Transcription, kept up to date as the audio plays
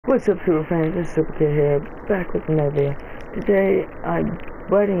What's up, super fans? It's Super Kid here, back with another video. Today, I'm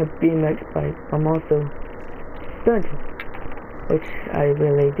riding a BMX bike. I'm also stunting, which I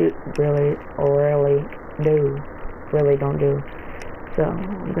really don't do. So,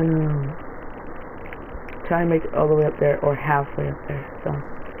 I'm gonna try and make it all the way up there, or halfway up there, so.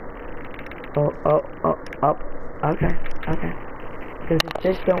 Up. Okay. Because if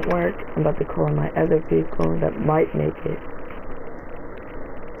this don't work, I'm about to call my other vehicle that might make it.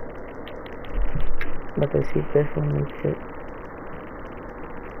 But let's see if this one makes it.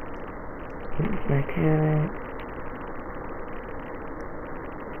 Mechanic.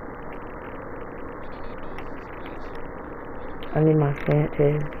 I need my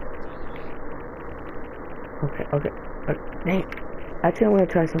Fantas. Okay. Dang. Actually, I'm gonna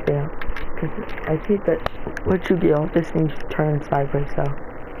try something out. Cause I think that what you do, this needs to turn sideways. So I'm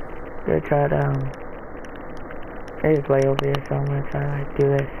gonna try to it's way over here. So I'm gonna try to like do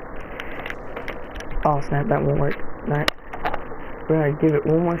this. Oh snap, that won't work. We're gonna give it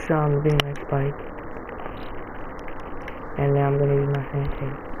one more shot on the BMX bike. And then I'm gonna use my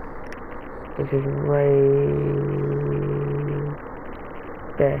Fantas, which is right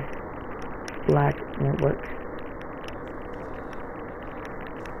there. Black, and it works.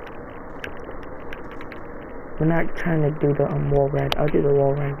 We're not trying to do the wall ride. I'll do the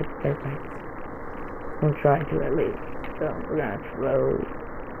wall ride with the dirt bike. We'll try to at least. So we're gonna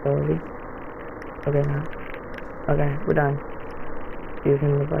slowly. Okay, now. Okay, we're done.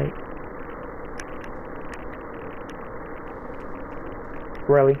 Using the bike.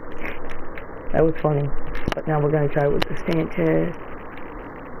 Really? That was funny. But now we're gonna try it with the Sanchez.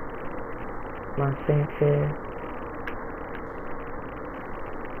 My Sanchez.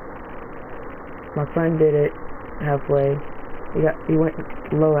 My friend did it halfway. He went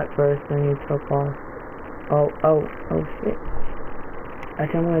low at first, then he took off. Oh shit.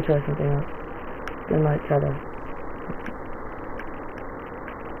 Actually, I'm gonna try something else. I might try to.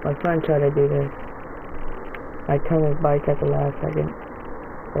 My friend tried to do this. I turned his bike at the last second.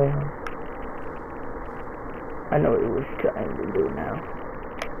 I know what he was trying to do now.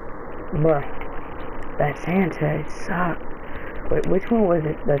 Bruh. That Sanchez sucked. Wait, which one was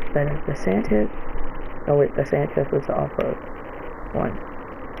it that's better? The Sanchez? Oh wait, the Sanchez was the off-road one.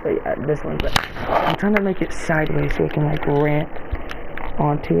 So yeah, this one's better. I'm trying to make it sideways so it can like ramp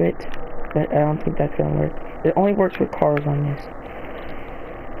onto it. But I don't think that's gonna work. It only works with cars on this.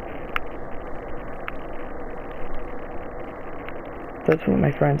 That's what my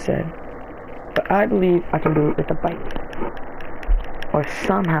friend said. But I believe I can do it with a bike. Or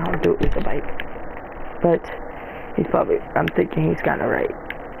somehow do it with a bike. But I'm thinking he's kinda right.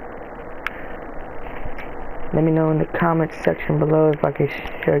 Let me know in the comments section below if I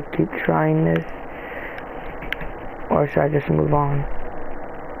should keep trying this. Or should I just move on?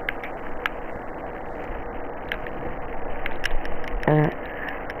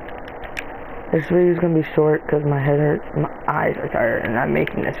 This video is gonna be short because my head hurts, my eyes are tired, and I'm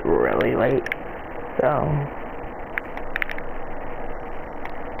making this really late. So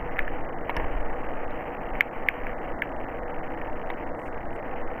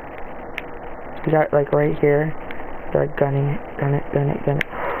we got like right here. Start gunning it.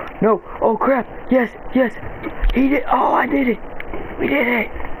 No! Oh crap! Yes! He did! Oh, I did it! We did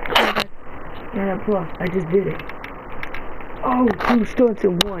it! Yeah, plus, I just did it. Oh, 2 stunts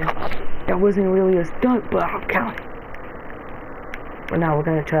in one. That wasn't really a stunt, but I'll count it. But now we're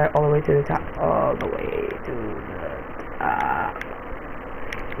gonna try it all the way to the top. All the way to the top.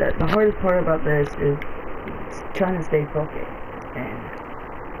 The hardest part about this is trying to stay focused and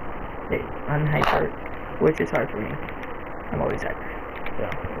stay unhyper, which is hard for me. I'm always hyper. So,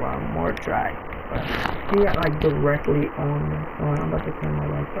 one more try. But he got like directly on the phone. I'm about to turn my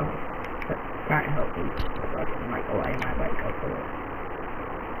lights off. But can't help me. So I can like light my bike up a little.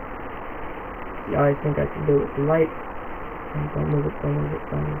 You always think I can do it with the light. Don't move it.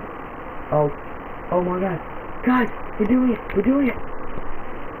 Oh my god. Guys, we're doing it.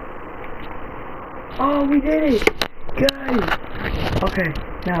 Oh, we did it. Guys. Okay,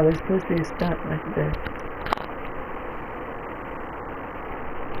 now there's supposed to be a stunt like this.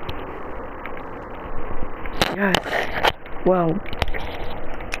 Guys, well,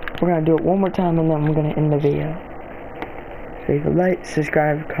 we're gonna do it one more time and then we're gonna end the video. So leave a like,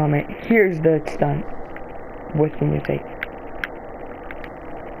 subscribe, comment. Here's the stunt with the music.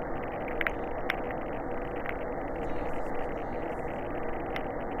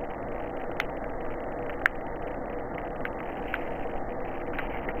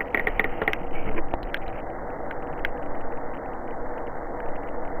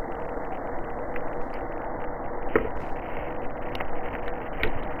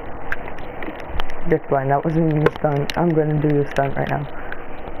 Zipline, that wasn't even a stunt. I'm gonna do the stunt right now.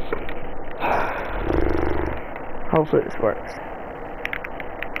 Hopefully this works.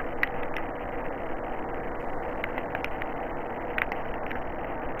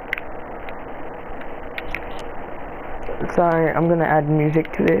 Sorry, I'm gonna add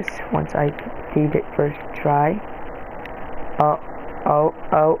music to this once I beat it first try. Oh.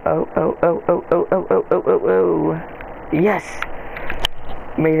 Yes!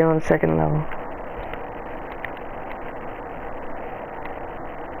 Made it on the second level.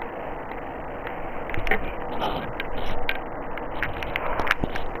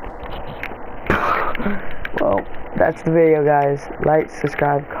 Well, that's the video, guys. Like,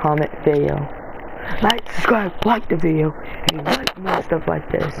 subscribe, comment video. Like, subscribe, like the video, and you like more stuff like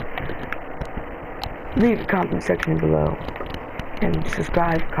this. Leave a comment section below. And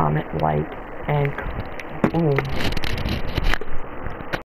subscribe, comment, like, and boom.